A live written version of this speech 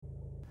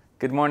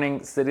Good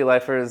morning, City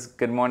Lifers.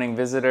 Good morning,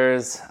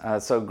 visitors.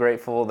 So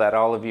grateful that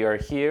all of you are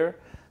here.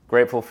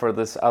 Grateful for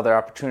this other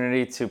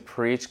opportunity to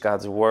preach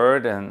God's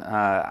Word. And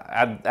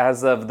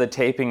as of the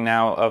taping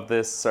now of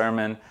this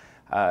sermon,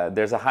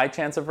 there's a high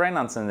chance of rain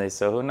on Sunday.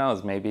 So who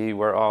knows? Maybe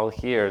we're all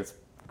here. It's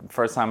the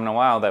first time in a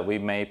while that we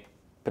may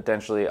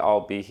potentially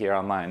all be here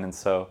online. And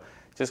so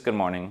just good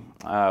morning.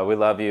 We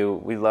love you.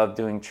 We love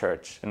doing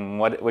church in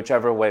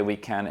whichever way we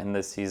can in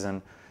this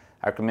season.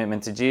 Our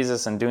commitment to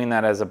Jesus and doing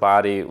that as a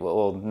body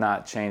will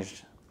not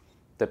change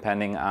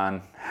depending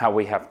on how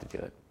we have to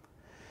do it.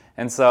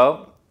 And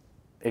so,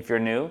 if you're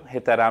new,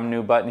 hit that I'm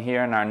new button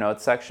here in our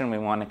notes section. We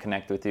want to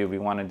connect with you. We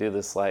want to do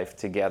this life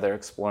together,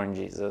 exploring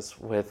Jesus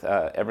with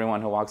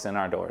everyone who walks in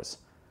our doors.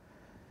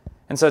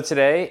 And so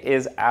today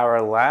is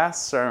our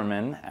last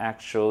sermon,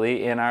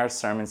 actually, in our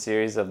sermon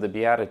series of the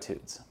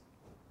Beatitudes.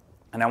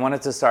 And I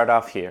wanted to start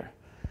off here.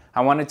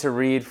 I wanted to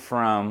read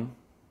from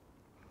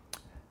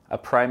a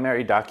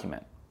primary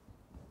document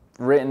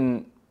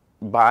written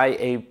by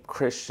a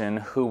Christian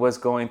who was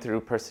going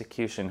through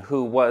persecution,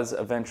 who was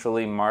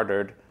eventually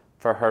martyred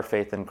for her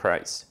faith in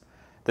Christ.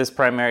 This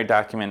primary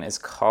document is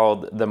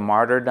called The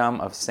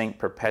Martyrdom of Saint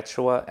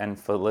Perpetua and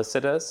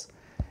Felicitas,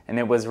 and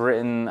it was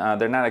written,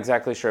 they're not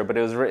exactly sure, but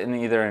it was written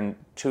either in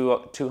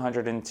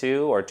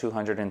 202 or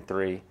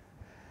 203.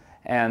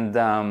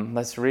 And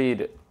let's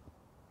read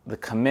the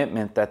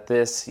commitment that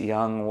this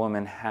young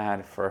woman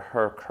had for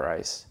her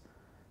Christ.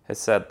 It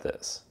said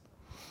this: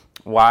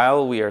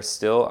 while we were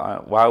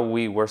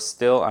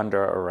still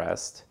under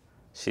arrest,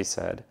 she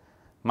said,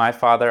 my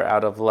father,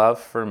 out of love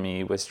for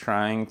me, was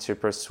trying to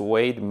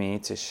persuade me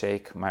to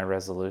shake my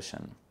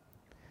resolution.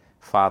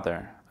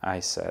 Father, I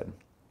said,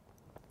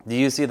 do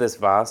you see this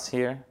vase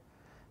here,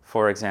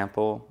 for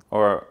example,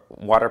 or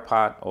water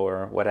pot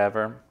or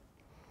whatever?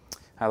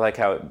 I like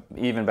how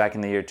even back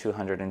in the year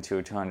 202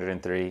 or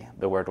 203,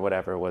 the word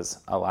whatever was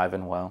alive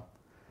and well.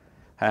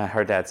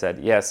 Her dad said,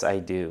 yes, I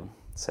do,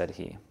 said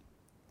he.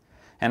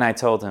 And I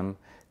told him,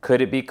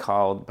 could it be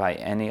called by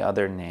any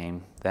other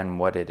name than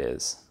what it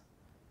is?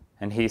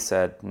 And he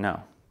said,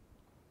 no.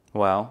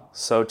 Well,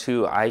 so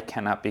too I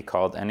cannot be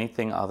called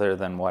anything other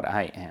than what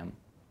I am,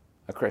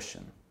 a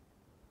Christian.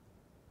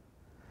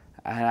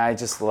 And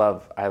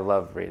I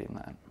love reading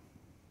that.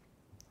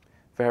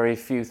 Very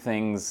few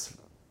things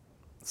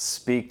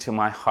speak to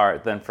my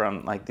heart than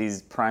from like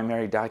these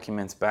primary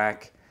documents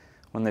back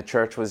when the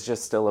church was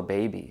just still a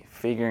baby,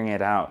 figuring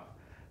it out,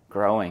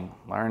 growing,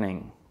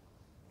 learning,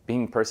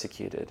 being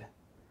persecuted.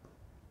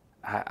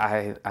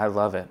 I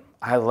love it.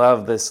 I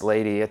love this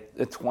lady, a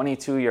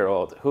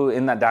 22-year-old, who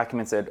in that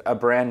document said, a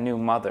brand new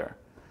mother.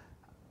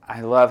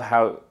 I love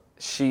how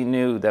she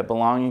knew that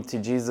belonging to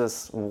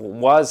Jesus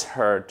was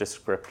her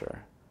descriptor.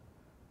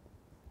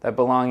 That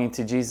belonging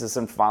to Jesus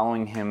and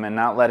following him and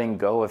not letting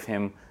go of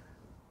him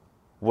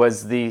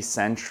was the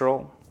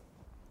central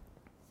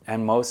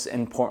and most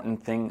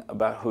important thing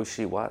about who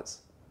she was.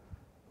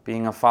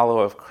 Being a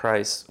follower of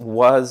Christ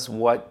was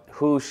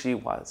who she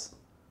was.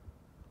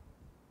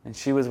 And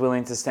she was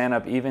willing to stand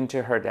up even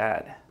to her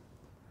dad,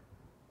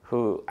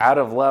 who out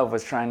of love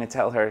was trying to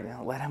tell her,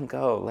 let him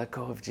go, let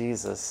go of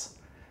Jesus.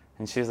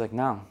 And she was like,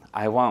 no,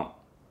 I won't.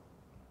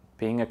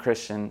 Being a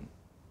Christian,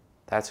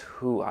 that's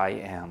who I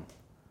am.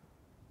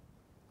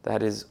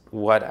 That is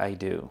what I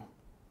do.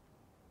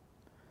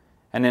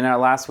 And in our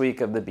last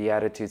week of the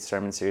Beatitudes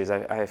sermon series,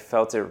 I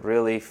felt it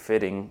really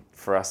fitting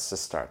for us to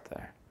start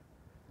there.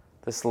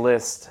 This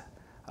list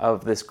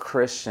of this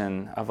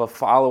Christian, of a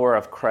follower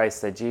of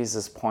Christ that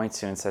Jesus points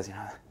to and says,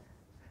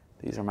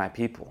 these are my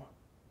people.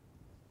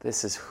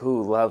 This is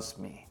who loves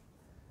me.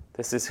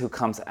 This is who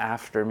comes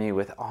after me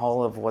with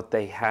all of what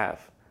they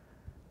have.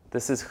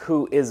 This is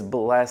who is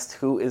blessed,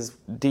 who is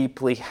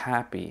deeply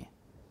happy.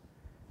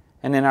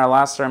 And in our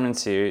last sermon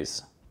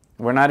series,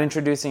 we're not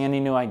introducing any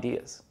new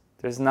ideas.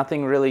 There's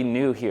nothing really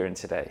new here in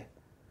today.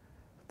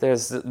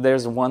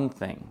 There's one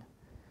thing,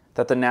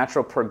 that the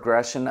natural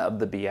progression of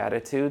the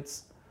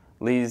Beatitudes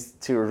leads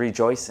to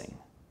rejoicing,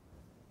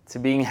 to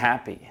being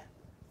happy,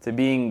 to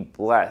being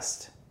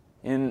blessed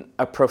in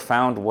a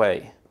profound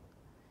way.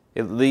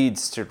 It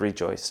leads to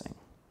rejoicing.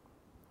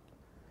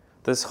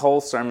 This whole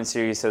sermon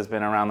series has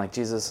been around like,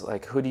 Jesus,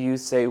 like, who do you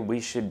say we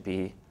should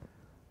be?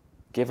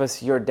 Give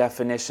us your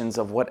definitions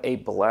of what a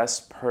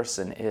blessed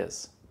person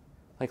is.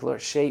 Like,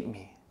 Lord, shape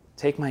me.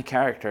 Take my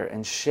character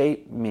and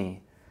shape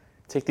me.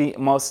 Take the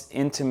most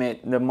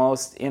intimate, the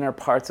most inner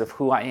parts of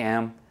who I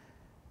am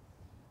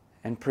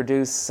and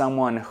produce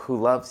someone who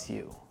loves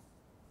you,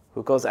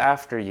 who goes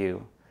after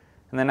you.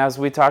 And then as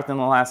we talked in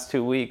the last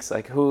 2 weeks,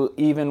 like who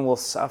even will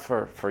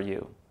suffer for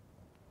you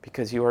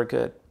because you are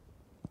good,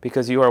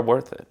 because you are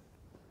worth it.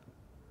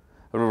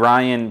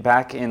 Ryan,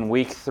 back in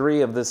week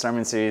 3 of this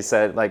sermon series,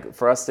 said like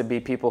for us to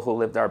be people who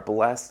lived our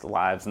blessed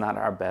lives, not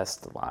our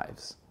best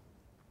lives.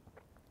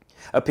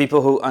 A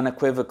people who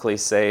unequivocally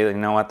say, you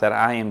know what, that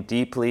I am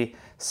deeply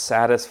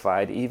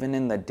satisfied, even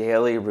in the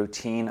daily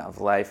routine of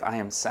life. I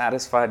am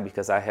satisfied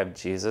because I have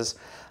Jesus.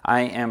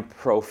 I am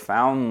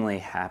profoundly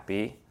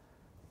happy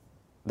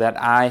that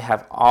I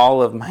have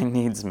all of my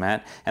needs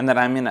met, and that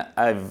I'm in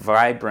a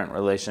vibrant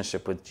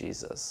relationship with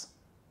Jesus.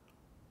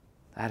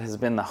 That has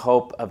been the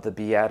hope of the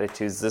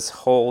Beatitudes this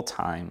whole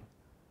time.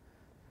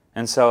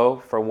 And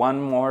so, for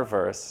one more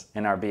verse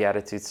in our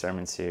Beatitudes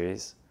sermon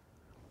series,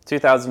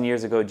 2,000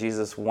 years ago,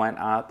 Jesus went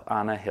up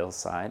on a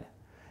hillside,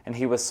 and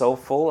he was so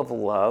full of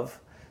love,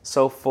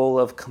 so full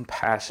of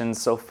compassion,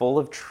 so full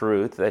of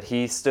truth, that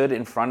he stood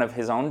in front of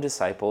his own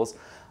disciples,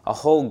 a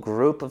whole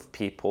group of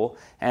people,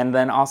 and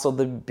then also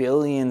the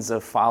billions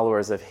of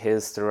followers of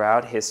his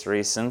throughout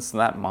history since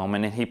that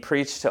moment. And he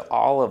preached to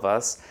all of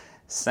us,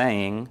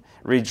 saying,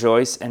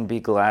 "Rejoice and be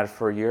glad,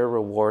 for your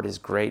reward is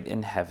great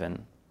in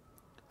heaven.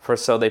 For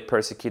so they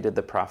persecuted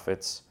the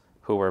prophets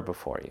who were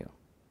before you."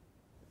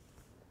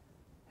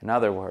 In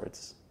other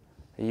words,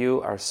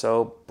 you are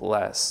so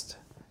blessed.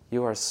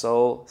 You are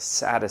so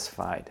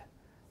satisfied.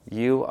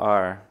 You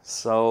are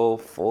so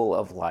full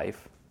of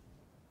life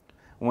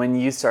when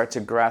you start to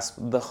grasp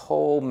the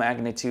whole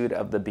magnitude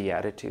of the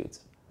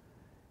Beatitudes,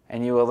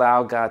 and you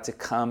allow God to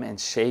come and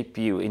shape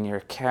you in your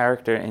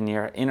character, in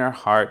your inner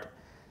heart,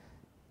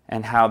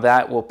 and how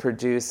that will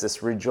produce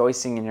this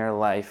rejoicing in your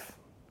life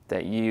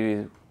that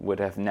you would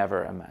have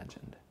never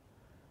imagined.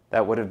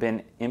 That would have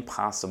been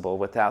impossible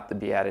without the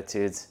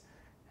Beatitudes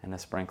and a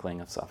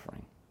sprinkling of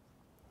suffering.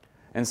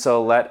 And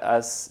so let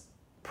us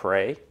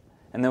pray,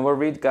 and then we'll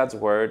read God's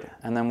word,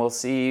 and then we'll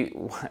see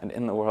what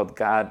in the world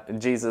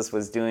Jesus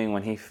was doing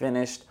when he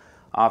finished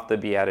off the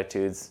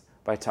Beatitudes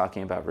by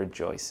talking about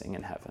rejoicing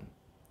in heaven.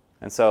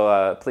 And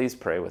so please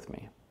pray with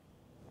me.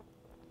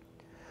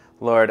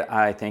 Lord,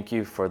 I thank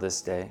you for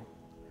this day.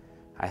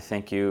 I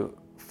thank you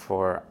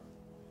for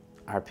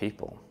our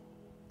people.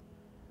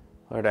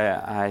 Lord,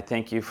 I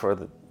thank you for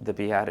the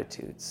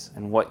Beatitudes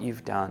and what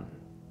you've done.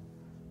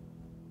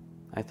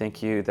 I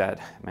thank you that,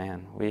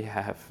 man, we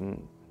have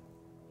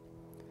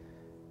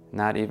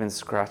not even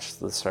scratched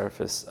the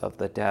surface of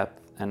the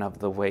depth and of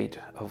the weight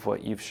of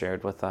what you've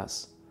shared with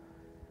us.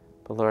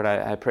 But Lord,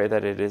 I pray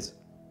that it is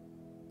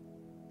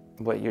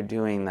what you're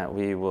doing, that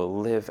we will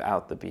live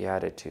out the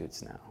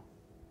Beatitudes now,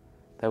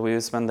 that we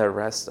will spend the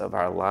rest of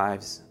our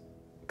lives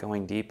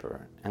going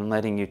deeper and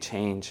letting you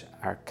change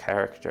our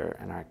character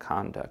and our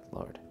conduct,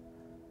 Lord.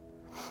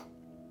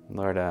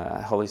 Lord,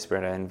 Holy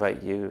Spirit, I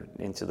invite you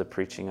into the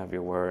preaching of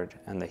your word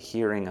and the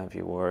hearing of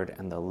your word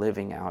and the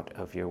living out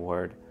of your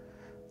word.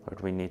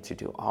 Lord, we need to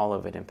do all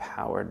of it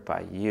empowered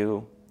by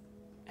you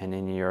and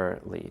in your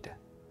lead.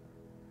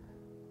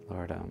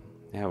 Lord,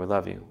 we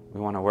love you.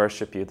 We want to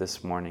worship you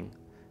this morning.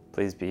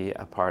 Please be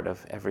a part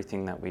of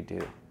everything that we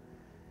do.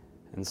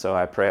 And so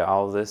I pray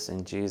all of this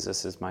in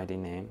Jesus' mighty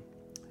name.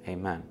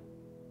 Amen.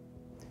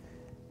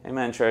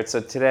 Amen, church. So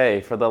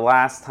today, for the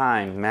last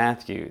time,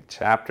 Matthew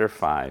chapter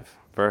 5,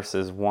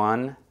 verses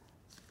 1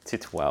 to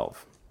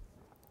 12.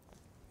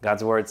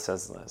 God's word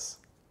says this.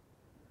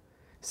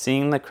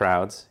 Seeing the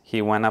crowds,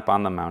 he went up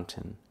on the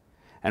mountain,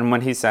 and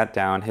when he sat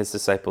down, his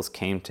disciples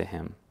came to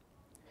him.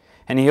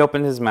 And he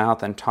opened his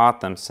mouth and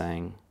taught them,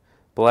 saying,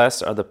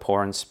 Blessed are the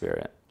poor in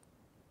spirit,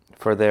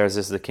 for theirs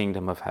is the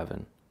kingdom of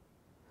heaven.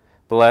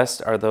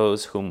 Blessed are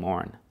those who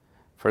mourn,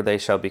 for they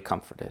shall be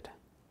comforted.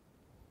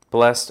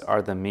 Blessed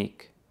are the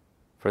meek,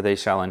 for they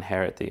shall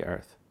inherit the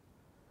earth.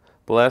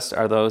 Blessed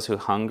are those who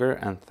hunger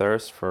and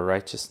thirst for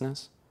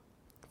righteousness,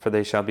 for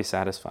they shall be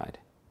satisfied.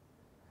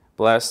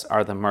 Blessed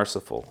are the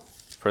merciful,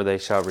 for they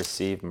shall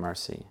receive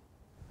mercy.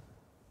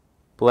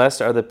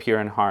 Blessed are the pure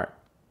in heart,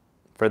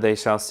 for they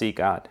shall see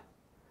God.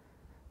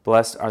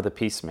 Blessed are the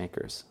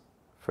peacemakers,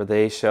 for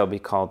they shall be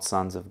called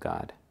sons of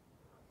God.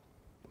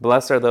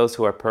 Blessed are those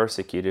who are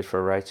persecuted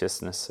for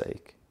righteousness'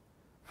 sake,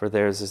 for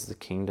theirs is the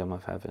kingdom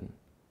of heaven.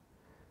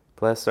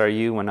 Blessed are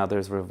you when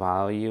others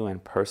revile you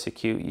and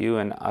persecute you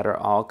and utter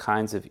all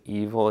kinds of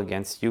evil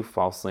against you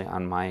falsely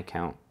on my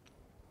account.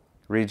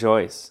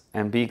 Rejoice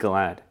and be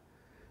glad,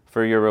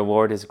 for your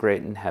reward is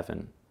great in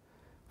heaven,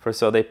 for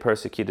so they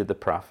persecuted the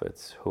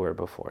prophets who were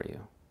before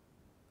you.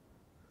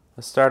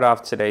 Let's start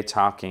off today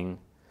talking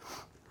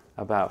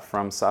about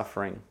from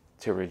suffering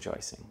to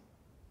rejoicing.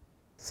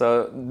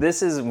 So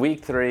this is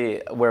week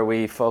 3 where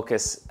we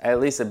focus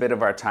at least a bit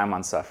of our time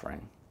on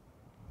suffering.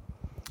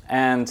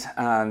 And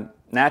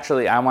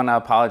naturally, I want to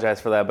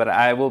apologize for that, but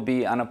I will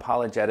be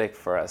unapologetic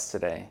for us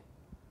today.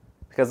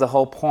 Because the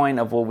whole point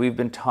of what we've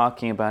been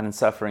talking about in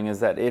suffering is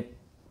that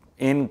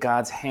in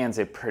God's hands,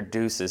 it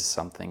produces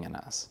something in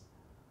us.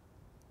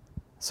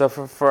 So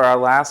for our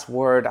last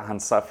word on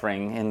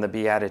suffering in the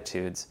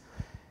Beatitudes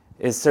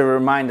is to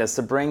remind us,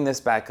 to bring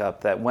this back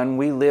up, that when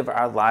we live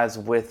our lives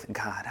with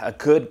God, a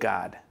good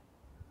God,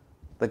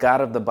 the God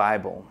of the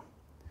Bible,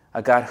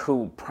 a God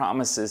who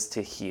promises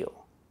to heal,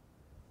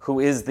 who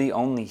is the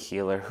only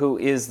healer, who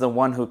is the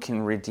one who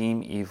can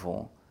redeem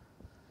evil.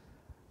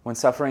 When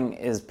suffering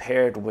is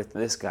paired with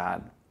this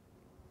God,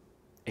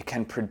 it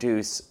can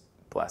produce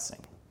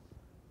blessing.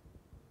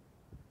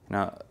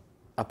 Now,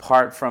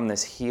 apart from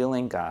this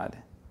healing God,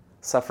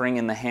 suffering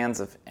in the hands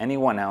of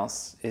anyone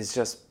else is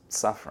just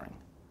suffering.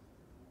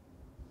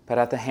 But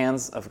at the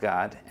hands of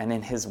God and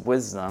in his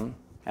wisdom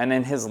and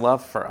in his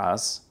love for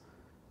us,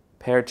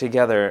 Paired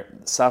together,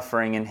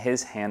 suffering in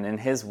his hand, in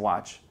his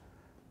watch,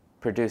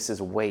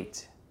 produces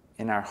weight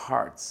in our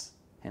hearts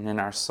and in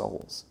our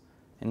souls,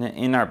 and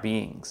in our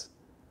beings.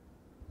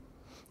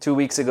 2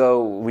 weeks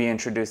ago, we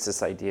introduced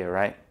this idea,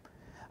 right?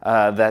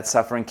 That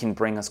suffering can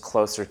bring us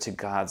closer to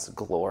God's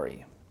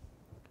glory,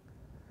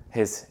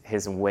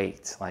 his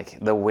weight, like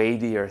the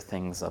weightier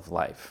things of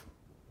life.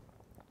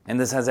 And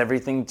this has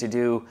everything to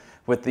do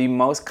with the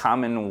most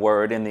common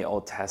word in the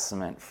Old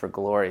Testament for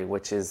glory,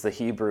 which is the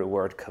Hebrew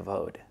word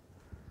kavod.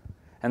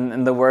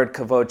 And the word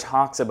kavod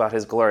talks about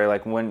his glory.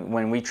 Like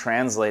when we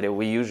translate it,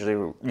 we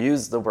usually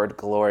use the word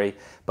glory,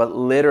 but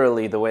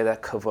literally the way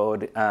that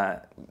kavod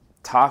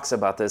talks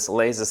about this,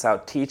 lays this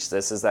out, teach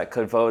this, is that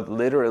kavod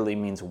literally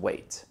means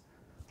weight,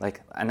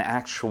 like an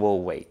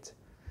actual weight.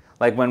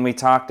 Like when we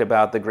talked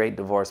about The Great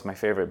Divorce, my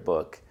favorite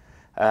book,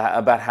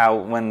 about how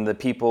when the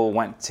people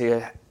went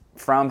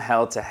from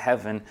hell to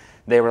heaven,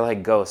 they were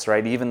like ghosts,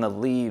 right? Even the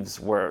leaves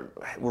were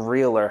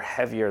realer,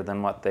 heavier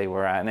than what they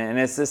were at. And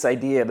it's this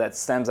idea that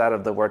stems out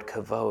of the word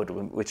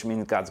kavod, which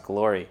means God's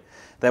glory.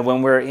 That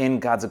when we're in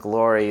God's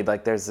glory,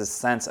 like there's this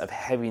sense of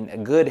a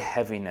good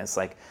heaviness,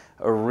 like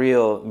a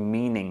real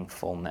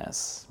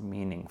meaningfulness.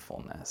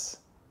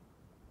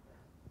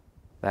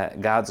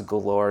 That God's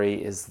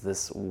glory is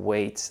this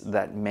weight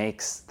that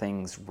makes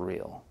things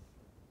real.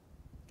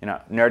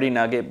 Nerdy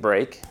nugget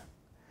break.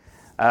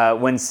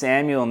 When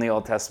Samuel in the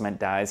Old Testament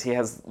dies, he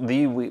has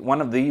one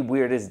of the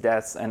weirdest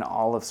deaths in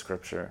all of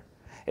Scripture.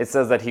 It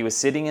says that he was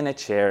sitting in a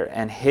chair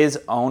and his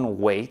own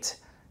weight,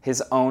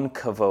 his own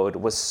kavod,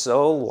 was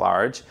so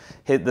large,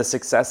 the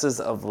successes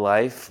of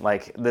life,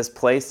 like this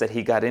place that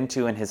he got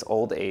into in his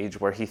old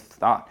age where he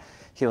thought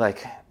he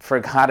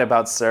forgot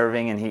about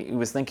serving and he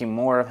was thinking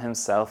more of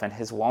himself and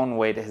his own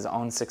weight, his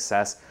own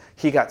success.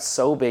 He got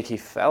so big he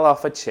fell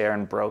off a chair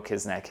and broke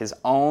his neck. His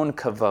own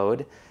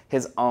kavod,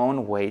 his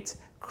own weight,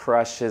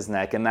 crushed his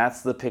neck. And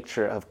that's the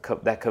picture of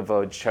that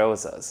kavod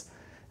shows us,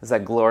 is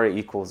that glory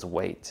equals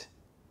weight.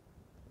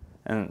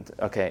 And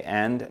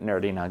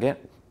nerdy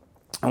nugget.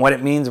 And what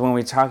it means when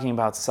we're talking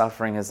about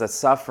suffering is that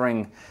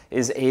suffering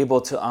is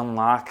able to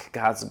unlock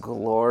God's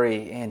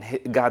glory and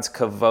God's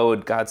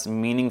kavod, God's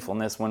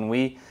meaningfulness. When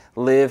we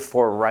live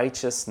for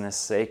righteousness'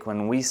 sake,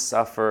 when we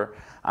suffer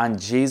on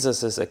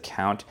Jesus'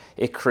 account,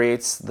 it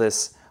creates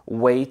this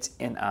weight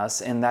in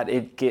us, and that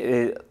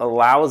it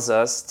allows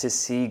us to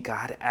see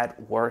God at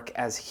work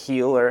as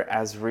healer,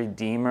 as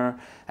redeemer,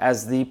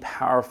 as the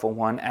powerful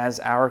one,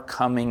 as our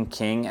coming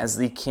king, as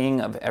the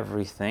king of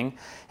everything.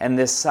 And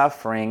this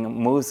suffering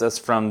moves us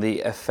from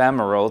the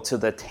ephemeral to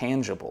the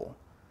tangible,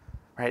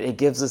 right? It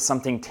gives us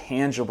something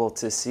tangible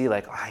to see,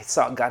 like, I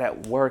saw God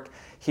at work.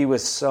 He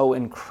was so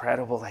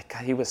incredible. Like,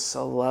 God, he was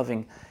so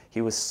loving.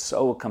 He was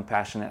so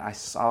compassionate. I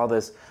saw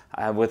this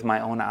with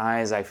my own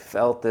eyes. I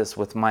felt this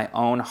with my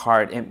own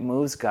heart. It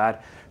moves God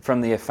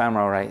from the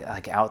ephemeral, right,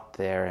 like out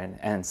there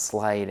and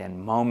slight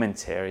and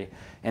momentary,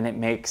 and it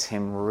makes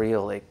him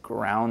real. It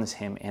grounds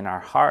him in our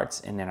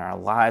hearts and in our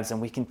lives,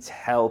 and we can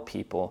tell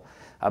people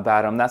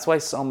about him. That's why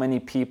so many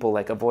people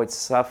avoid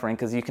suffering,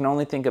 because you can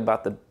only think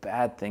about the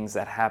bad things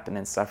that happen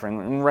in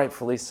suffering, and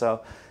rightfully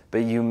so,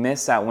 but you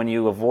miss out when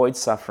you avoid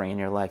suffering in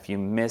your life. You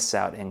miss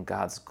out in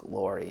God's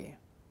glory,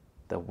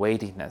 the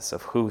weightiness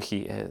of who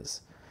he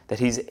is, that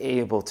he's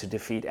able to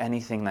defeat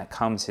anything that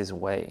comes his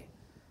way.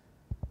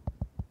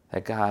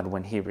 That God,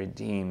 when he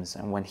redeems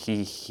and when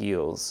he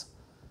heals,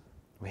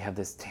 we have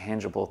this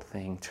tangible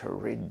thing to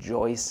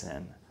rejoice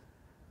in.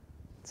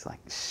 It's like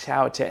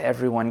shout to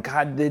everyone,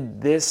 God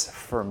did this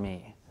for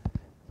me.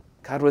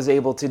 God was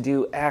able to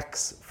do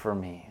X for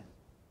me.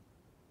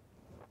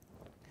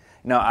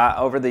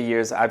 Over the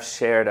years, I've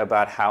shared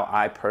about how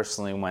I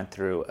personally went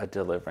through a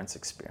deliverance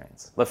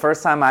experience. The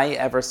first time I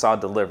ever saw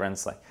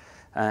deliverance,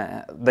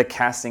 the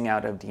casting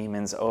out of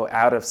demons or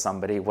out of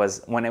somebody,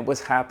 was when it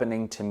was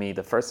happening to me.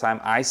 The first time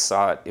I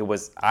saw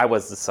it, I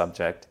was the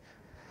subject.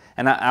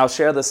 And I'll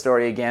share the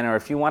story again, or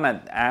if you want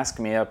to ask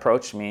me,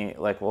 approach me,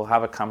 we'll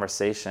have a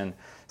conversation.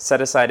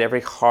 Set aside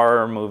every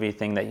horror movie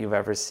thing that you've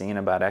ever seen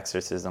about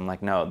exorcism.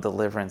 No,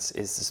 deliverance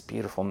is this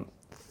beautiful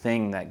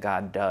thing that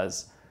God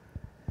does.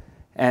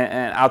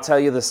 And I'll tell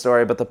you the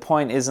story, but the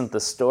point isn't the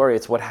story,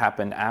 it's what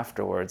happened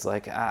afterwards.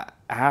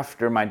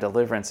 After my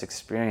deliverance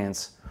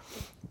experience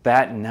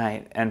that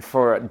night, and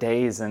for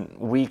days and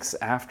weeks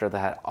after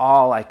that,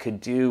 all I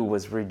could do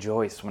was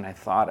rejoice when I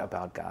thought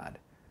about God.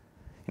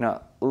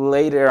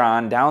 Later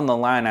on, down the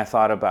line, I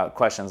thought about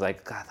questions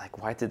like, God,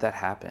 why did that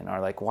happen?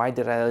 Or why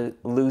did I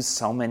lose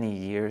so many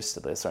years to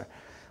this? Or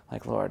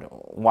Lord,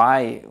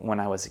 why, when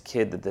I was a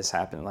kid, did this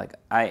happen?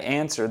 I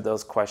answered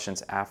those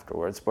questions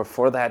afterwards, but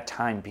for that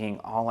time being,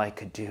 all I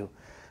could do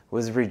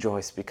was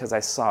rejoice because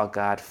I saw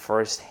God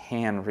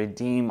firsthand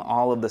redeem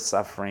all of the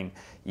suffering,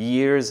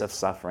 years of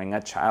suffering,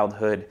 a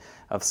childhood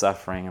of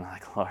suffering. And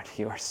Lord,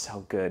 you are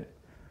so good.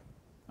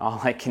 All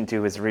I can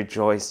do is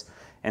rejoice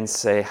and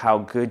say how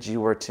good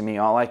you were to me.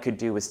 All I could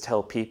do was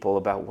tell people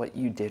about what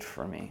you did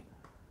for me.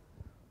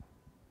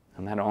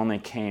 And that only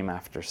came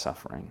after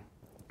suffering.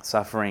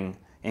 Suffering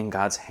in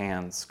God's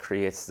hands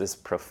creates this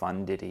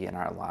profundity in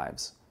our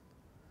lives.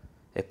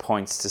 It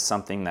points to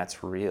something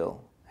that's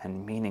real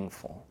and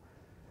meaningful,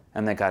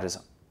 and that God is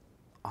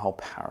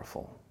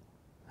all-powerful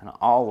and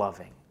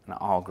all-loving and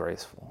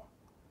all-graceful.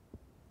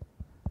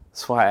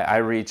 That's why I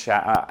read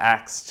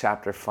Acts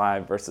chapter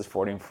 5, verses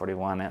 40 and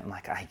 41, and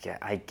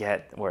I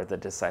get where the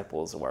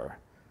disciples were.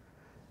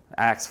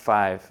 Acts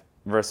 5,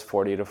 verse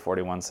 40 to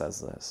 41 says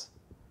this.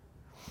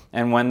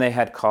 And when they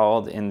had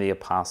called in the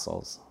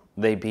apostles,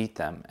 they beat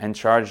them and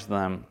charged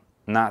them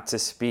not to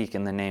speak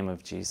in the name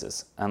of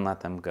Jesus, and let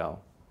them go.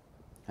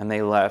 And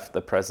they left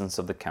the presence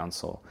of the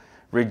council,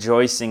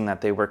 rejoicing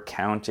that they were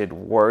counted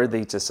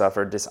worthy to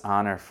suffer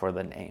dishonor for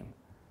the name.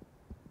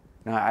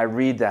 Now, I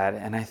read that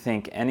and I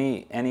think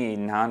any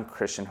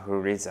non-Christian who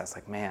reads that's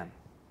like, man,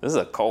 this is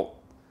a cult.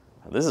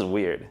 This is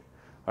weird.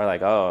 Or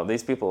like, oh,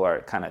 these people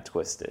are kind of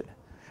twisted.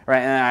 Right?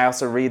 And I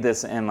also read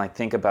this and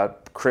think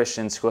about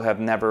Christians who have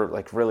never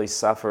really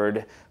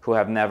suffered, who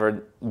have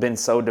never been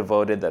so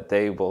devoted that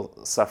they will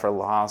suffer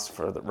loss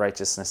for the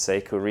righteousness'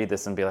 sake, who read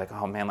this and be like,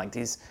 oh man,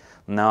 these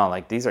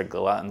are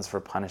gluttons for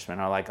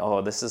punishment, or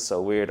oh, this is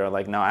so weird, or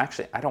no,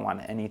 actually, I don't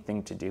want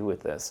anything to do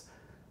with this.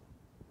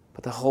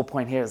 But the whole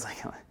point here is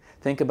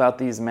think about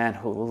these men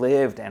who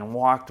lived and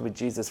walked with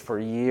Jesus for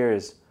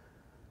years,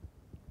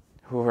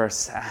 who were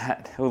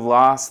sad, who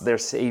lost their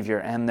Savior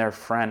and their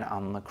friend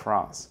on the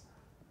cross,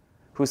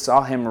 who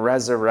saw him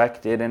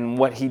resurrected and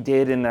what he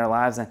did in their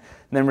lives, and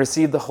then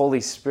received the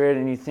Holy Spirit.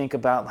 And you think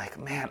about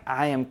man,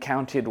 I am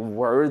counted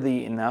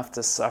worthy enough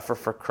to suffer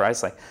for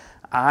Christ.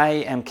 I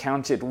am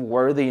counted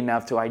worthy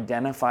enough to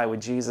identify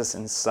with Jesus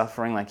in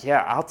suffering.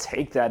 Yeah, I'll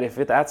take that. If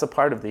that's a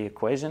part of the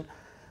equation,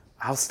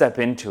 I'll step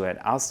into it.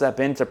 I'll step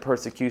into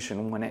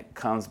persecution when it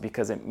comes,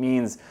 because it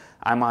means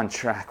I'm on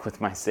track with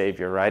my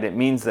Savior, right? It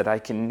means that I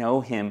can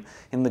know him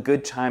in the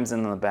good times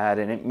and the bad,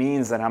 and it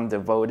means that I'm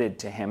devoted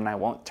to him and I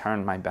won't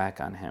turn my back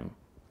on him.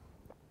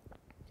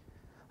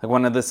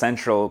 One of the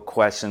central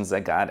questions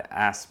that God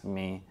asked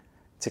me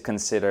to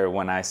consider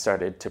when I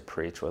started to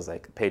preach was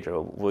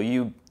Pedro, will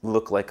you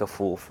look like a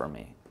fool for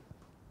me?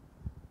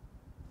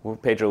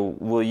 Pedro,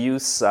 will you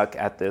suck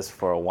at this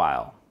for a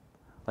while?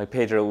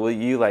 Pedro, will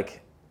you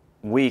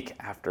week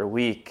after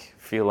week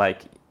feel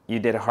like you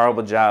did a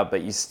horrible job,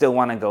 but you still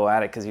want to go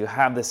at it because you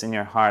have this in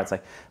your heart?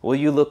 It's will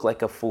you look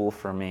like a fool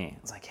for me?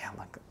 It's yeah,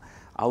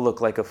 I'll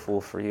look like a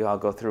fool for you. I'll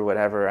go through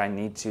whatever I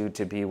need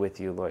to be with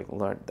you.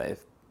 Lord,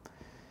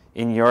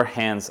 in your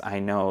hands I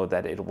know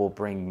that it will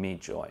bring me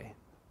joy.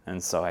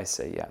 And so I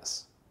say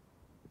yes.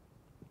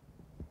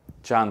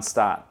 John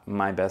Stott,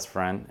 my best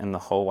friend in the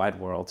whole wide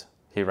world,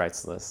 he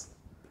writes this.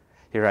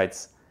 He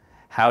writes,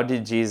 how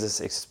did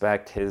Jesus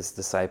expect his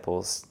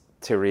disciples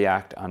to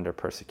react under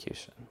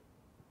persecution?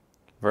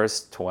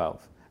 Verse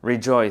 12,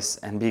 rejoice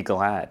and be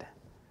glad.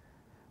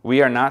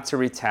 We are not to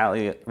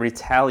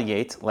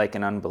retaliate like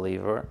an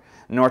unbeliever,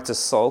 nor to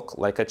sulk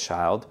like a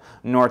child,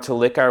 nor to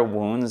lick our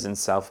wounds in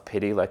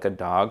self-pity like a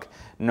dog,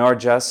 nor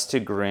just to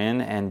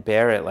grin and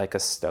bear it like a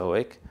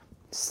stoic,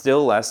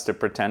 still less to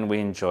pretend we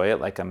enjoy it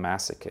like a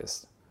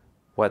masochist.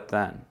 What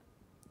then?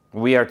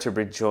 We are to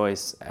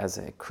rejoice as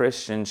a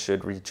Christian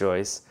should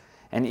rejoice,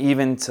 and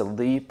even to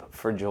leap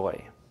for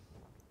joy.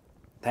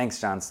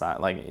 Thanks, John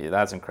Stott.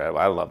 That's incredible.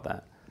 I love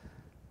that.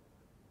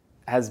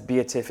 As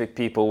beatific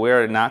people, we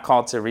are not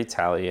called to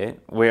retaliate.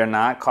 We are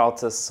not called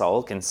to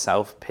sulk and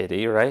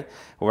self-pity, right?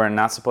 We're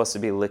not supposed to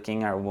be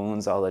licking our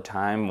wounds all the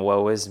time.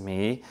 Woe is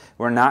me.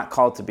 We're not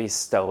called to be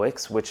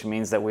stoics, which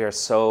means that we are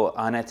so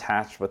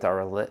unattached with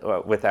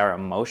our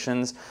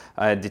emotions,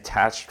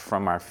 detached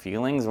from our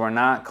feelings. We're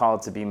not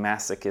called to be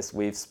masochists.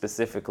 We've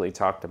specifically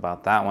talked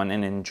about that one,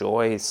 and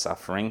enjoy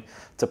suffering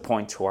to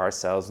point to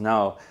ourselves.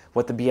 No.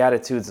 What the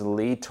Beatitudes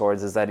lead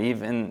towards is that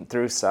even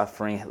through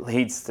suffering, it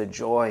leads to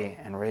joy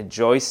and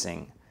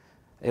rejoicing.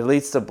 It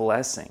leads to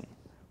blessing,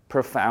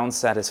 profound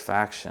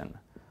satisfaction,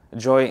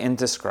 joy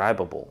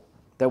indescribable,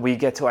 that we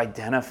get to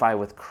identify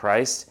with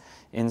Christ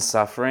in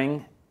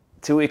suffering,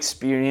 to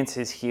experience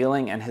his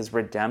healing and his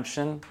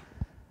redemption.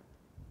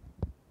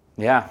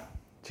 Yeah,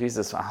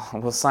 Jesus,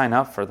 we'll sign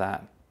up for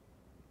that.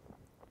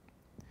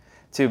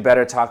 To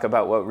better talk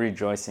about what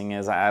rejoicing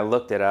is, I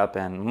looked it up,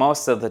 and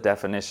most of the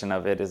definition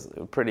of it is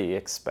pretty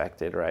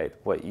expected, right?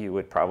 What you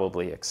would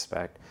probably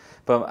expect.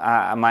 But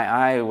my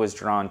eye was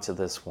drawn to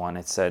this one.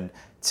 It said,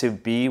 to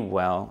be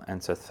well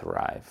and to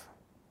thrive.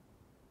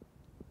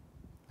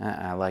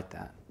 I like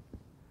that.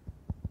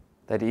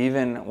 That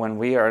even when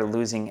we are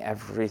losing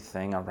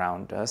everything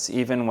around us,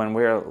 even when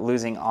we're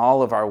losing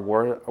all of our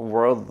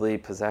worldly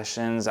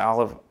possessions,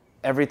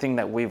 everything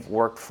that we've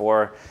worked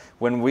for,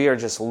 when we are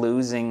just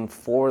losing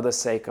for the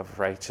sake of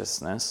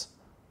righteousness,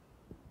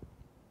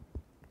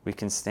 we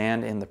can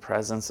stand in the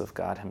presence of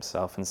God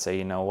himself and say,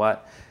 you know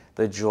what?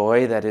 The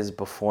joy that is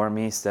before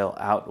me still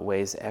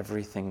outweighs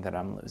everything that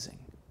I'm losing.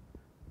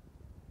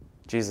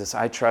 Jesus,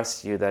 I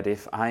trust you that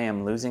if I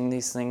am losing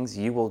these things,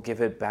 you will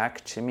give it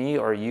back to me,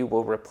 or you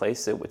will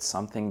replace it with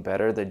something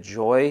better. The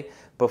joy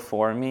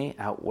before me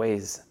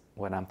outweighs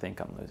what I think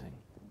I'm losing.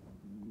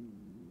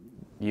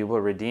 You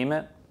will redeem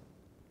it.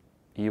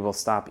 You will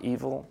stop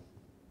evil.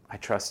 I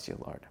trust you,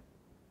 Lord.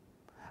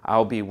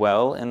 I'll be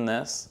well in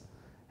this,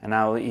 and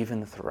I'll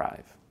even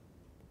thrive,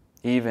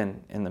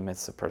 even in the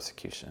midst of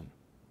persecution,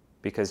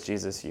 because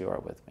Jesus, you are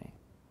with me.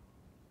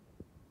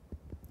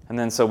 And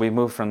then so we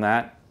move from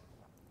that,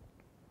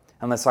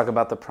 and let's talk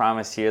about the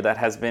promise here that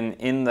has been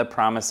in the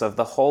promise of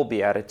the whole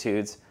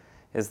Beatitudes,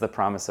 is the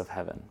promise of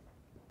heaven.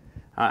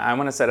 I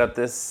want to set up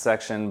this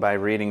section by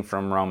reading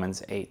from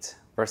Romans 8,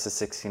 verses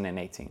 16 and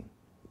 18.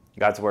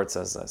 God's word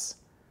says this: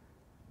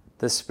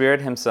 "The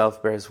Spirit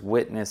himself bears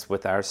witness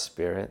with our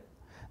spirit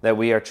that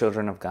we are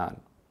children of God.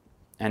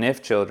 And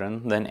if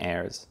children, then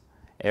heirs,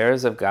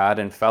 heirs of God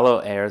and fellow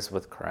heirs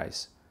with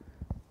Christ."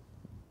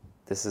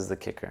 This is the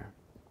kicker.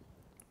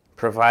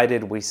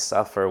 "Provided we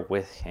suffer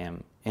with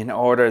him, in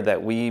order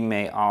that we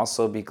may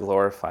also be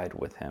glorified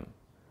with him.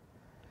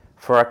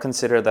 For I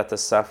consider that the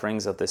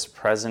sufferings of this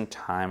present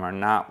time are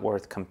not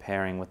worth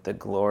comparing with the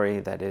glory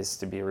that is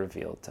to be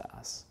revealed to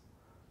us."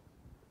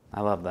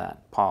 I love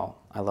that. Paul,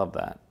 I love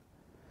that.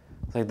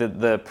 Like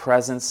the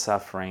present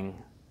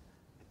suffering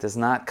does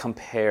not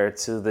compare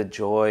to the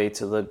joy,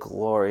 to the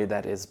glory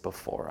that is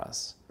before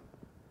us.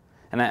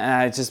 And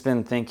I've just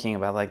been thinking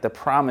about like the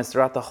promise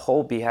throughout the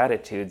whole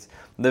Beatitudes.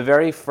 The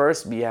very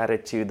first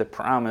Beatitude, the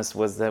promise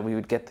was that we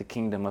would get the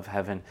kingdom of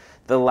heaven.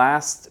 The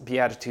last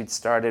Beatitude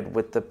started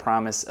with the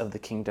promise of the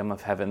kingdom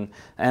of heaven.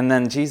 And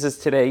then Jesus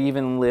today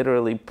even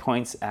literally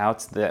points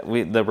out that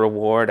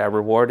our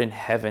reward in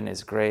heaven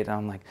is great. And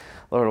I'm like,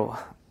 Lord,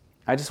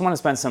 I just want to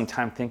spend some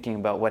time thinking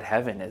about what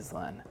heaven is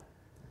then.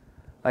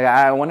 Like,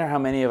 I wonder how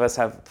many of us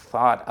have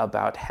thought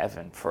about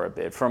heaven for a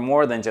bit, for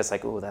more than just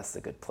like, ooh, that's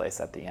the good place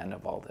at the end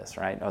of all this,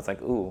 right? I was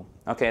like, ooh,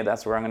 okay,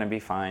 that's where I'm going to be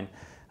fine.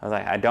 I was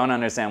like, I don't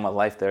understand what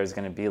life there is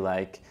going to be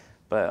like,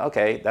 but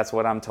okay, that's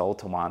what I'm told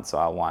to want, so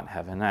I'll want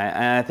heaven.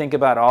 And I think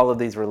about all of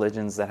these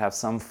religions that have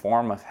some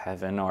form of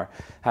heaven or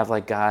have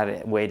like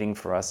God waiting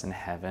for us in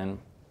heaven.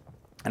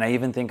 And I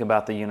even think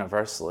about the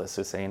universalists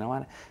who say, you know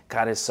what,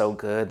 God is so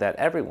good that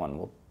everyone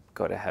will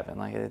go to heaven.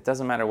 Like, it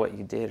doesn't matter what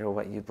you did or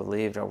what you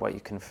believed or what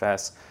you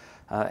confess.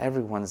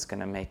 Everyone's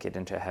going to make it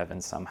into heaven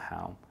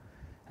somehow.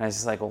 And I was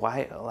just like,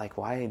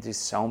 why do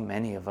so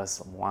many of us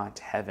want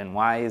heaven?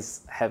 Why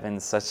is heaven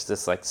such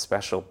this like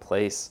special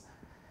place?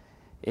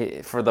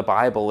 For the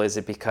Bible, is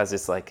it because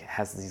it's like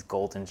has these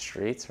golden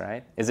streets,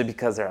 right? Is it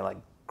because there are like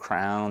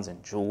crowns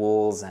and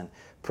jewels and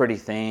pretty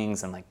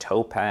things and like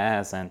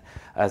topaz and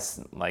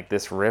like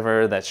this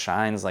river that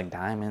shines like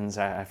diamonds?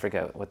 I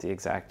forget what the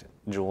exact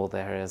jewel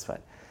there is,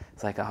 but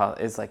it's like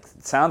it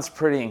sounds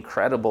pretty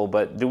incredible.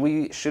 But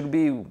should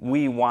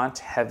we want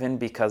heaven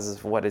because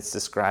of what it's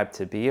described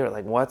to be, or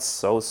like what's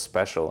so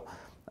special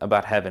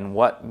about heaven?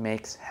 What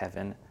makes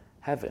heaven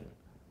heaven?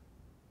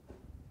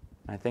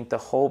 I think the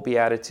whole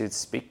Beatitudes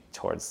speak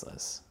towards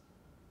this.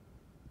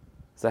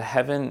 That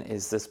heaven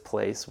is this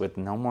place with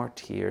no more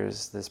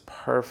tears, this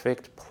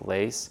perfect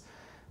place,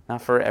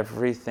 not for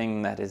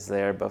everything that is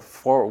there, but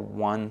for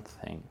one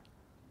thing.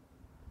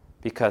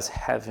 Because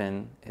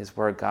heaven is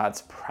where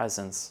God's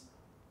presence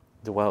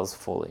dwells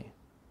fully.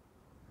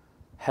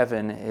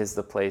 Heaven is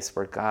the place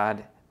where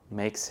God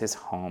makes his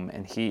home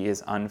and he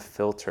is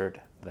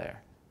unfiltered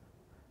there.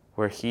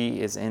 Where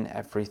he is in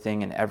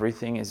everything and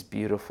everything is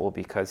beautiful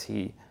because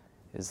he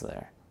is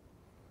there.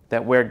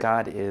 That where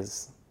God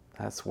is,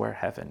 that's where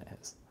heaven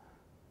is.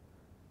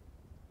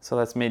 So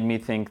that's made me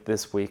think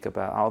this week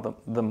about all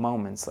the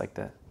moments, like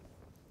the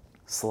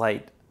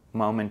slight,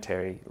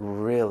 momentary,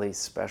 really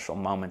special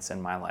moments in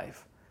my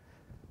life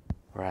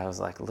where I was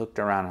like, looked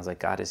around, I was like,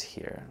 God is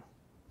here.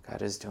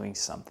 God is doing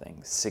something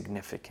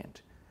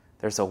significant.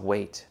 There's a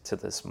weight to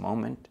this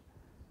moment.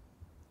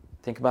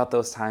 Think about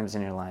those times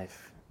in your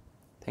life.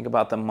 Think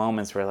about the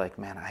moments where like,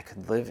 man, I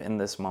could live in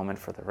this moment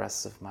for the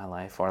rest of my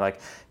life. Or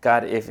like,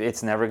 God, if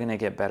it's never going to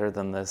get better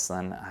than this,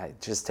 then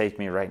just take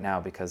me right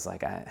now because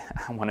like I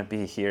want to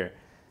be here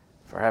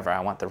forever. I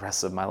want the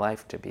rest of my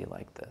life to be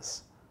like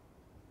this.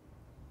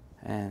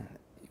 And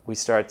we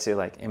start to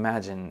like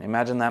imagine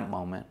that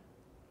moment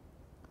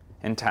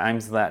and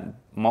times that,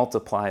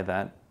 multiply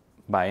that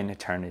by an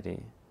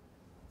eternity,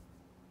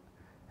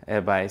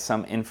 by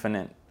some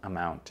infinite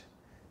amount.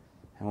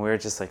 And we're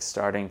just like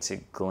starting to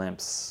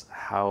glimpse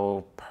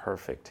how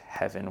perfect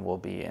heaven will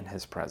be in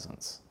his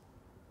presence.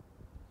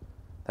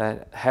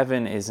 That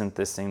heaven isn't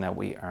this thing that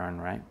we earn,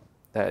 right?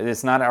 That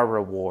it's not our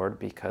reward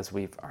because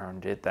we've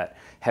earned it. That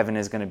heaven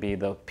is going to be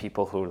the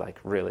people who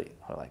really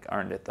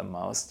earned it the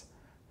most.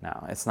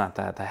 No, it's not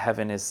that. The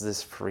heaven is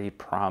this free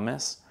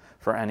promise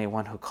for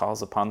anyone who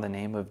calls upon the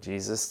name of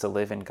Jesus to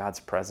live in God's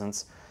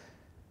presence,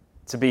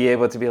 to be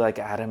able to be like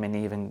Adam and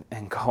Eve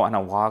and go on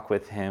a walk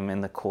with him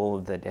in the cool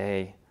of the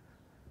day.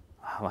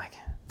 Like,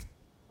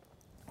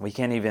 we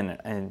can't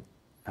even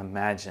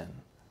imagine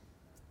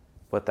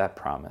what that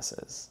promise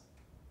is.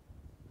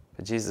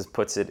 But Jesus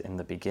puts it in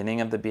the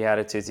beginning of the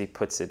Beatitudes. He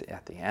puts it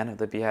at the end of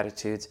the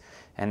Beatitudes.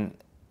 And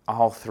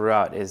all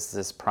throughout is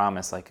this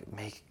promise, like,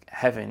 make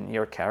heaven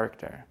your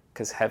character.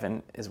 Because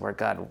heaven is where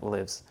God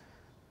lives.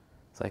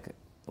 It's like,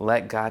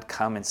 let God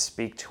come and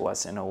speak to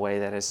us in a way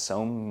that is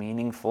so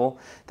meaningful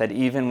that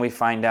even we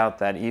find out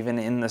that even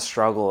in the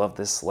struggle of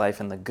this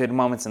life, in the good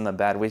moments and the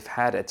bad, we've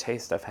had a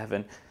taste of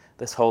heaven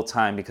this whole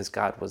time because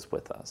God was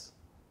with us.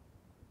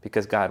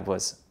 Because God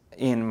was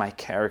in my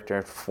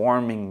character,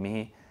 forming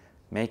me,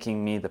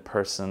 making me the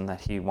person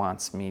that he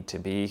wants me to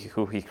be,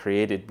 who he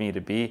created me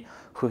to be,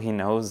 who he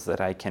knows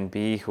that I can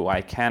be, who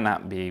I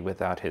cannot be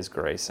without his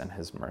grace and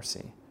his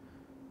mercy.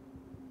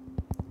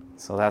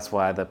 So that's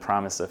why the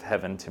promise of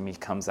heaven to me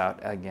comes out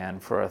again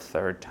for a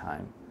third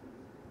time.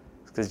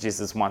 Because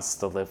Jesus wants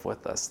to live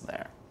with us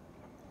there.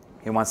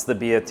 He wants the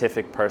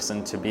beatific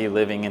person to be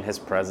living in his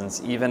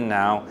presence even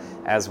now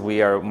as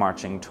we are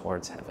marching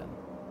towards heaven.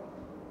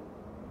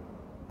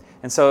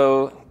 And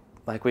so,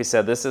 like we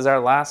said, this is our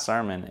last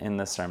sermon in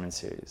this sermon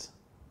series.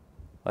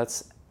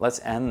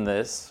 Let's end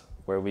this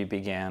where we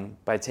began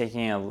by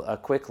taking a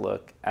quick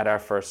look at our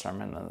first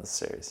sermon in this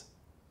series.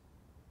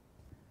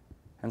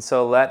 And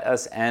so let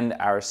us end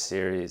our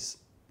series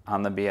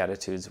on the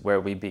Beatitudes where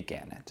we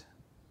began it,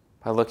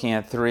 by looking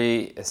at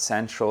three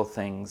essential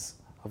things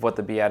of what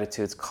the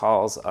Beatitudes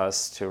calls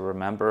us to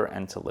remember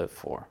and to live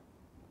for.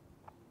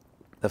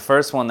 The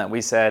first one that we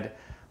said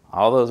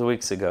all those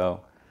weeks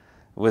ago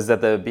was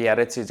that the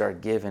Beatitudes are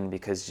given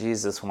because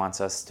Jesus wants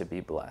us to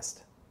be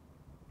blessed.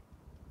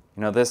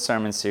 You know, this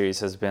sermon series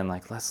has been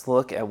like, let's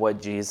look at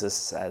what Jesus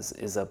says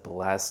is a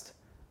blessed,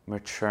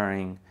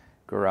 maturing,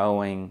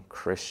 growing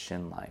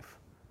Christian life.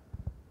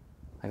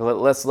 Like,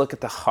 let's look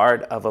at the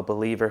heart of a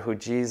believer who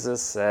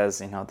Jesus says,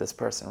 you know, this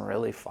person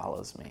really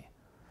follows me.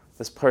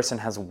 This person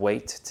has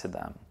weight to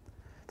them.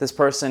 This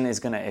person is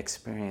going to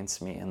experience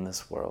me in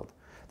this world.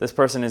 This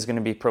person is going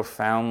to be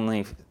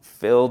profoundly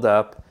filled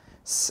up,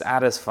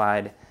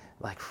 satisfied,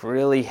 like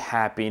really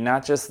happy,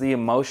 not just the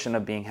emotion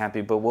of being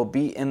happy, but will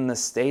be in the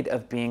state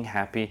of being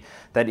happy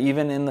that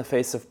even in the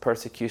face of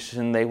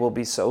persecution, they will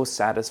be so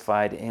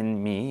satisfied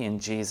in me, in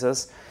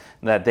Jesus,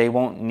 that they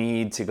won't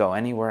need to go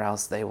anywhere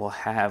else. They will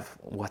have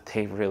what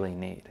they really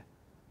need.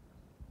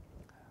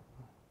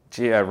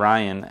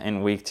 Ryan,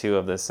 in week 2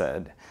 of this,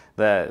 said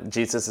that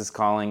Jesus is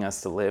calling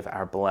us to live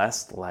our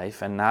blessed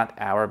life and not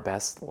our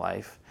best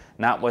life.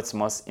 Not what's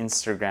most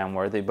Instagram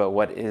worthy, but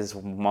what is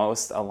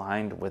most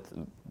aligned with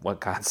what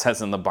God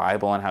says in the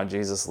Bible and how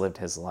Jesus lived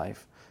his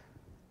life.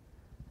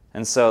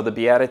 And so the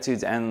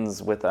Beatitudes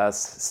ends with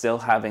us still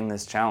having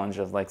this challenge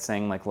of like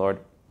saying, like, Lord,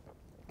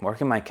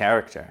 work in my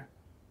character.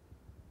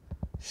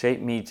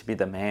 Shape me to be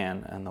the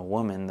man and the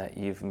woman that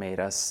you've made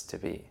us to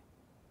be.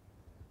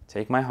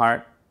 Take my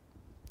heart,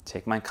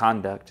 take my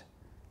conduct,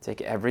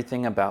 take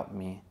everything about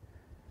me.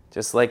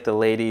 Just like the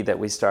lady that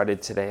we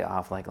started today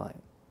off, like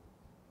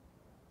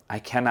I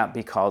cannot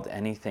be called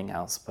anything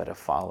else but a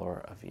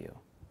follower of you.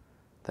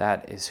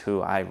 That is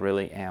who I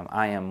really am.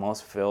 I am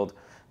most filled,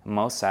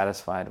 most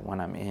satisfied when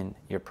I'm in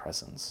your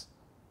presence.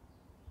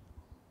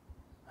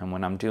 And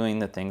when I'm doing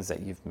the things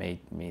that you've made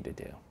me to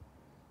do.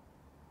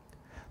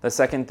 The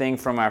second thing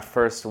from our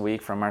first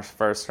week, from our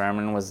first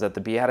sermon, was that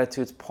the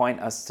Beatitudes point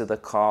us to the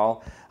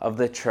call of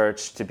the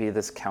church to be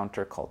this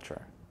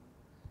counterculture.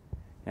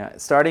 You know,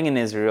 starting in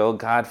Israel,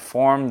 God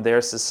formed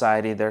their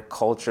society, their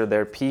culture,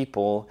 their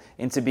people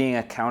into being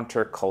a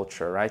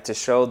counterculture, right? To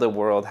show the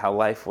world how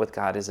life with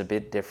God is a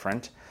bit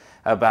different,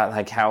 about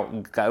like how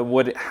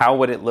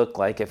would it look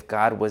like if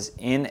God was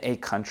in a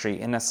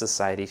country, in a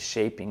society,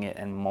 shaping it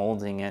and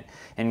molding it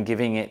and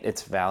giving it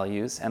its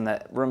values. And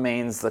that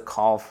remains the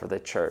call for the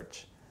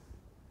church.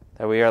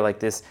 That we are like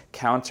this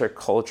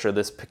counterculture,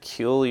 this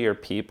peculiar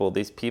people,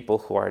 these people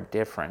who are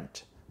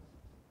different,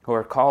 who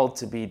are called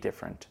to be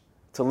different,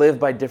 to live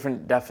by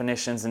different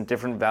definitions and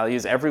different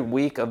values. Every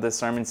week of the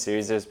sermon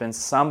series, there's been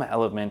some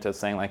element of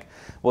saying like,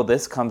 well,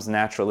 this comes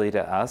naturally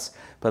to us,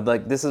 but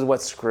like this is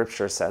what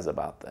Scripture says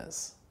about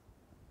this.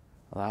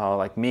 Oh,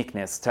 like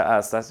meekness to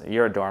us,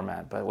 you're a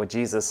doormat. But what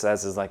Jesus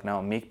says is like,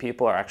 no, meek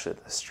people are actually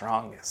the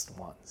strongest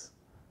ones.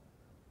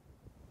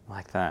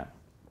 Like that.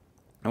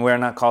 And we're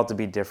not called to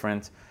be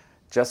different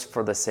just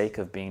for the sake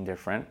of being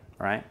different,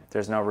 right?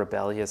 There's no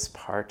rebellious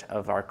part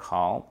of our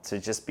call to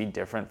just be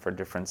different for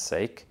different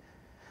sake.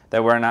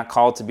 That we're not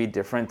called to be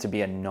different to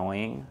be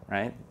annoying,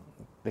 right?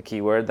 The key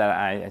word that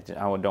I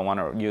don't want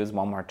to use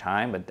one more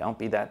time, but don't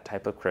be that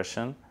type of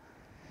Christian.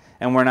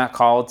 And we're not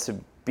called to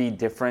be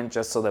different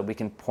just so that we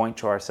can point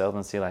to ourselves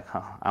and see like,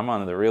 I'm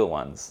one of the real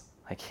ones.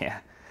 Like, yeah,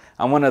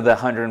 I'm one of the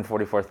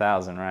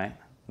 144,000, right?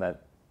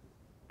 That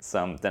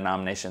some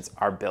denominations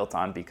are built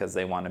on because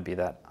they want to be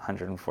that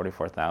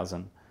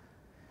 144,000.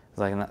 It's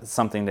like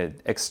something to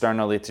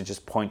externally to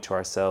just point to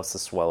ourselves, to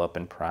swell up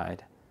in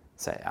pride.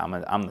 Say,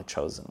 I'm the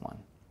chosen one.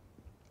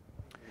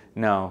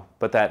 No,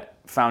 but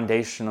that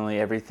foundationally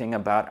everything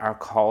about our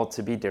call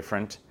to be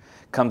different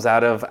comes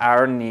out of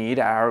our need,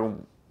 our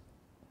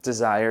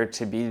desire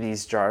to be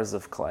these jars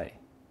of clay.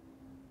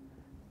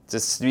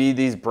 To be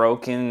these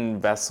broken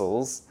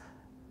vessels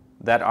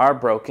that are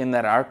broken,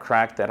 that are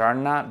cracked, that are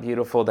not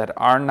beautiful, that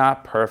are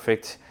not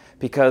perfect,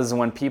 Because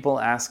when people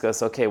ask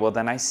us, okay, well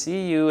then I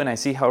see you and I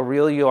see how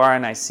real you are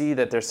and I see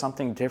that there's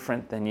something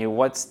different than you.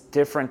 What's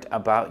different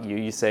about you?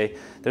 You say,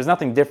 there's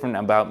nothing different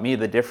about me.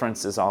 The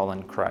difference is all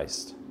in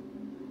Christ.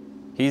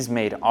 He's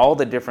made all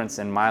the difference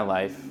in my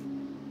life.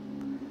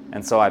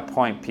 And so I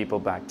point people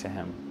back to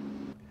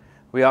him.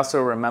 We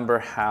also remember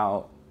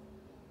how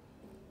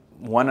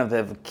one of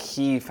the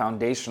key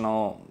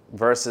foundational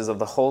verses of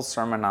the whole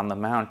Sermon on the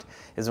Mount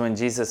is when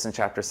Jesus in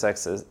chapter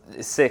 6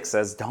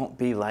 says, don't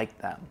be like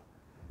them.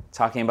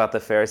 Talking about the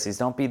Pharisees,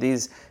 don't be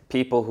these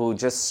people who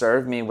just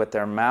serve me with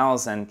their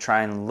mouths and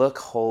try and look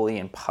holy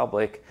in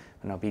public.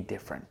 No, be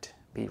different,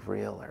 be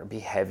realer, be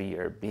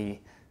heavier, be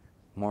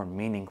more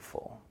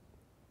meaningful.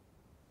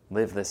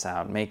 Live this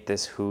out, make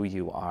this who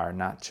you are,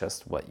 not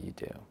just what you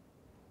do.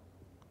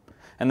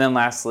 And then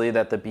lastly,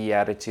 that the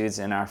Beatitudes,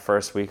 in our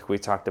first week we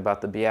talked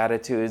about the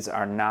Beatitudes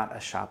are not a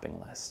shopping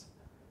list.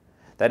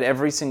 That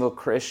every single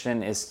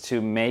Christian is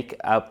to make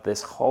up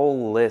this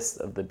whole list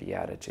of the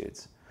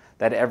Beatitudes.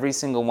 That every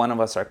single one of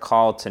us are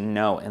called to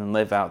know and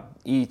live out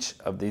each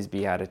of these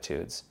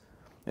Beatitudes.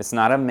 It's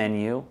not a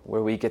menu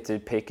where we get to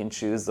pick and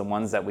choose the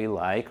ones that we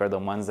like or the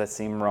ones that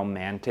seem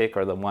romantic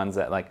or the ones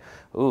that like,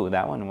 ooh,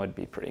 that one would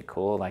be pretty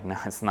cool. Like, no,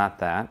 it's not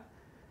that.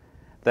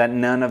 That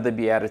none of the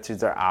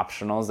Beatitudes are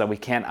optionals, that we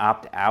can't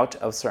opt out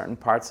of certain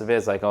parts of it.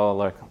 It's like, oh,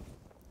 look,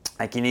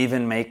 I can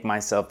even make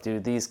myself do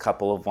these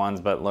couple of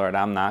ones, but Lord,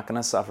 I'm not going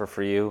to suffer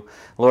for you.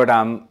 Lord,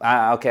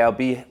 I'll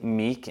be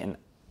meek in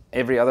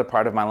every other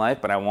part of my life,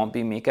 but I won't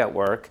be meek at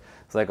work.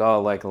 It's like,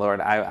 oh, like,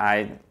 Lord,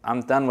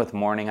 I'm done with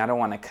mourning. I don't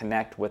want to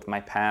connect with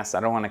my past.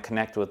 I don't want to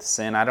connect with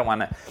sin. I don't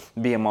want to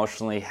be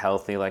emotionally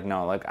healthy. Like,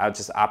 no, like, I'll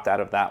just opt out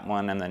of that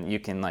one, and then you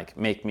can, like,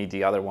 make me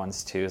the other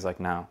ones too. It's like,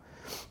 no.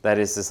 That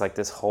is just like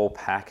this whole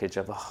package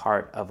of the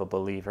heart of a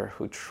believer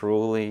who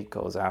truly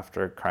goes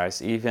after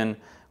Christ, even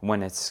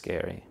when it's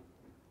scary.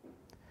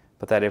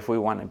 But that if we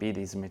want to be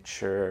these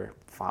mature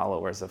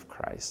followers of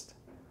Christ,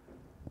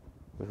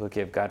 we will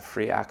give God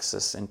free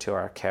access into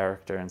our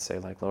character and say,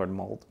 like, Lord,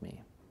 mold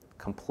me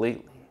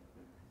completely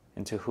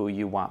into who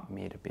you want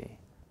me to be,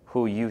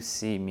 who you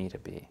see me to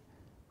be,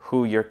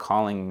 who you're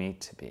calling me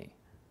to be.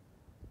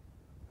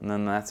 And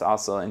then that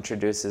also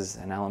introduces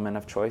an element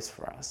of choice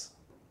for us.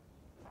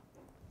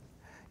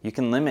 You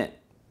can limit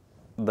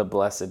the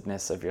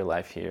blessedness of your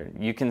life here.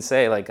 You can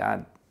say, like,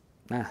 God,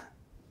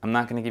 I'm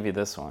not going to give you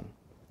this one.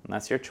 And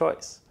that's your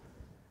choice.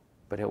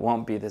 But it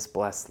won't be this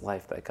blessed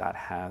life that God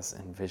has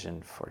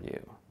envisioned for you,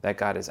 that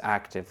God is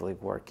actively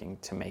working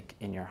to make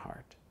in your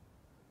heart.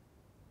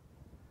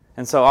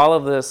 And so all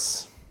of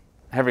this,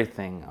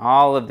 everything,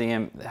 all of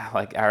the,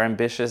 like, our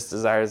ambitious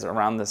desires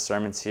around this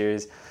sermon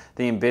series,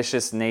 the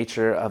ambitious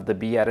nature of the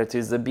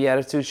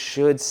Beatitudes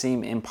should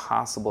seem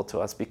impossible to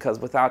us because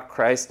without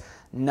Christ,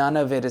 none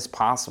of it is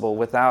possible.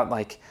 Without,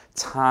 like,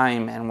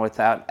 time and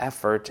without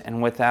effort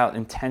and without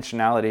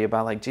intentionality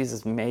about, like,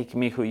 Jesus, make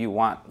me who you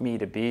want me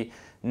to be,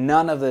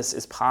 none of this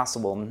is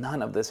possible.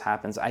 None of this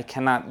happens. I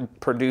cannot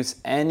produce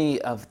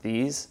any of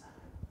these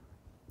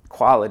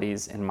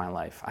qualities in my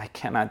life. I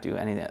cannot do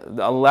anything.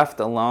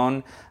 Left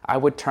alone, I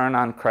would turn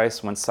on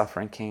Christ when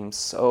suffering came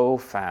so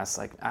fast.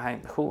 Like,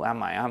 who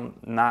am I? I'm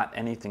not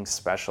anything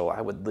special. I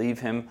would leave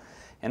him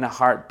in a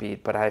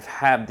heartbeat, but I've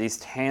had these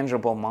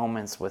tangible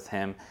moments with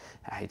him.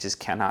 I just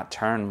cannot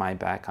turn my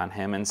back on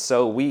him. And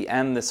so we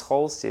end this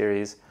whole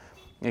series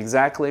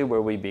exactly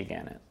where we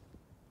began it.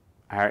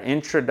 Our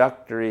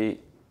introductory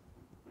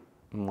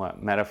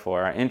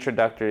metaphor, our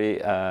introductory,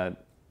 the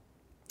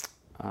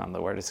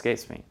word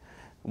escapes me.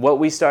 What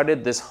we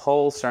started this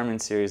whole sermon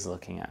series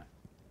looking at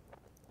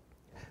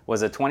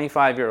was a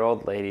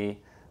 25-year-old lady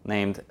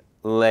named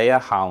Leah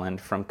Holland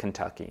from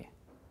Kentucky,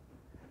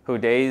 who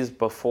days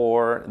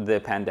before the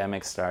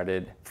pandemic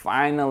started,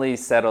 finally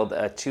settled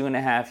a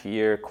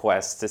 2.5-year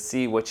quest to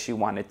see what she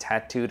wanted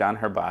tattooed on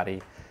her body.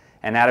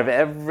 And out of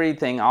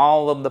everything,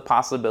 all of the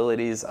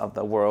possibilities of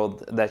the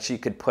world that she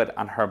could put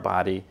on her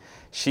body,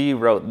 she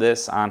wrote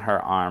this on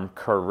her arm: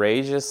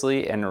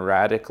 courageously and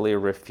radically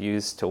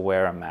refused to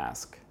wear a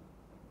mask.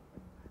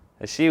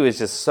 She was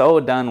just so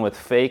done with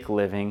fake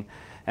living,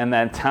 and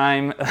that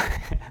time,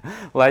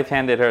 life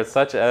handed her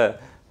such a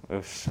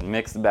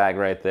mixed bag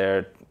right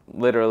there.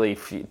 Literally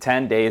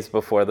 10 days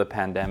before the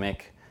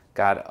pandemic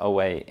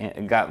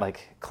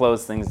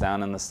closed things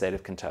down in the state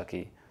of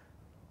Kentucky.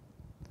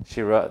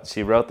 She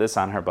wrote this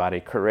on her body: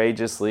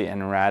 courageously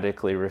and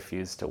radically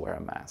refused to wear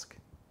a mask.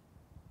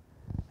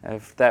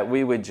 That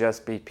we would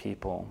just be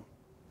people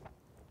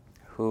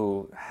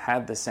who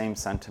had the same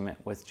sentiment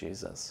with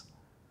Jesus.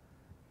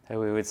 That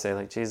we would say,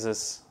 like,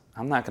 Jesus,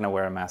 I'm not going to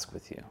wear a mask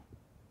with you.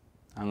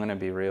 I'm going to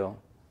be real,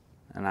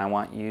 and I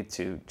want you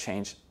to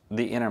change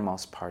the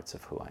innermost parts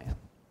of who I am.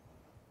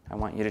 I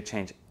want you to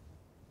change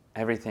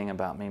everything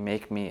about me,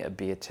 make me a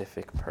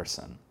beatific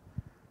person.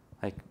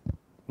 Like,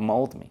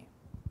 mold me,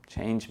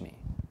 change me.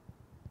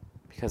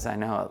 Because I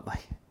know,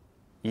 like,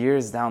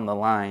 years down the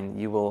line,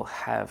 you will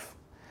have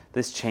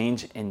this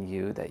change in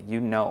you that you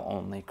know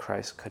only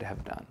Christ could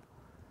have done.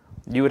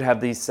 You would have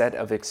these set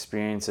of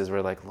experiences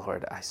where, like,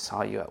 Lord, I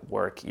saw you at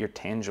work. You're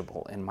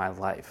tangible in my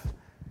life.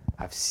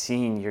 I've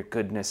seen your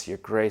goodness, your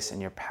grace,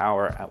 and your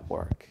power at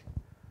work.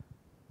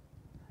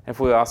 If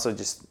we also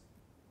just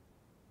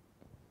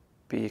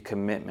be a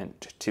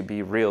commitment to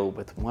be real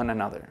with one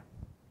another,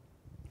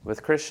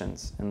 with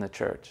Christians in the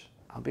church.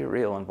 I'll be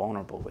real and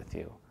vulnerable with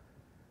you.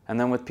 And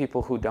then with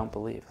people who don't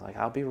believe, like,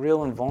 I'll be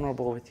real and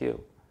vulnerable with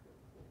you.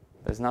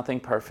 There's nothing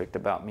perfect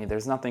about me.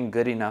 There's nothing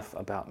good enough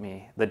about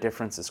me. The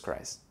difference is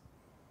Christ.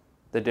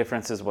 The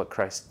difference is what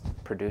Christ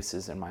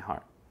produces in my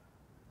heart.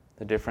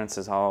 The difference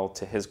is all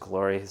to his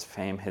glory, his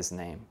fame, his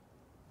name.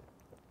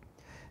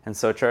 And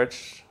so,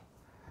 church,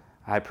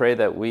 I pray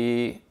that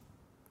we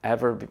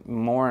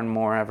more and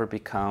more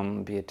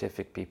become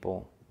beatific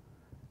people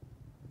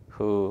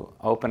who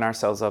open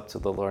ourselves up to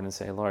the Lord and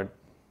say, Lord,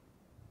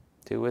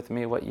 do with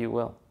me what you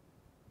will.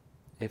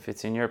 If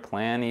it's in your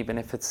plan, even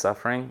if it's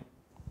suffering,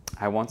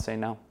 I won't say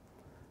no,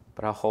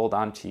 but I'll hold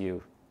on to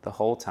you the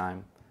whole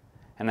time.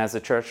 And as a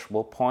church,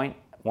 we'll point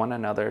one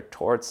another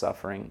towards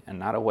suffering and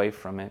not away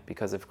from it,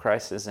 because if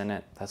Christ is in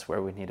it, that's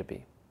where we need to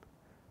be.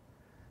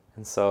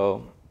 And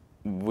so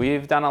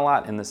we've done a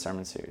lot in this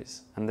sermon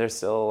series, and there's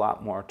still a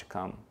lot more to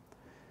come.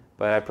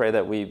 But I pray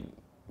that we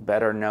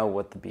better know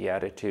what the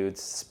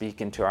Beatitudes speak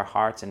into our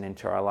hearts and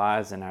into our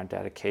lives and our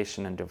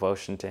dedication and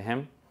devotion to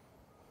him.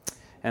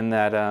 And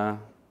that,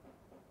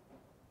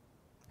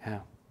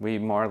 we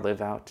more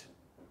live out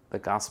the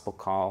gospel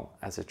call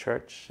as a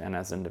church and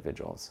as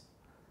individuals.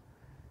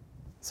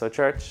 So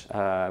church,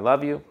 I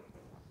love you.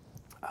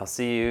 I'll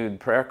see you in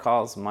prayer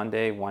calls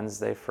Monday,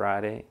 Wednesday,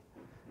 Friday.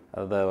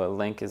 The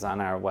link is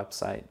on our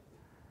website.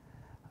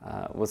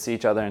 We'll see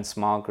each other in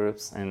small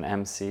groups and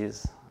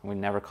MCs. We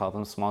never call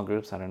them small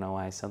groups. I don't know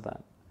why I said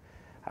that.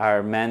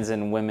 Our men's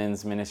and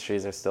women's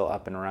ministries are still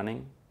up and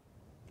running.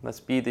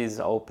 Let's be these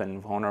open,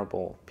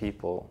 vulnerable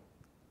people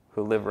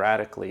who live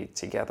radically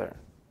together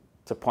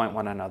to point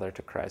one another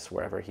to Christ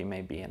wherever he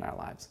may be in our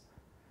lives.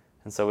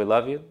 And so we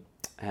love you,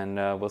 and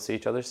we'll see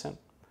each other soon.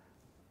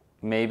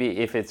 Maybe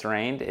if it's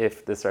rained,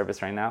 if the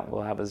service rained out,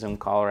 we'll have a Zoom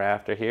call right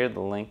after here. The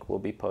link will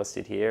be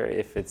posted here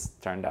if it's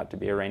turned out to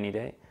be a rainy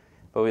day.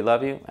 But we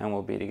love you, and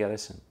we'll be together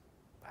soon.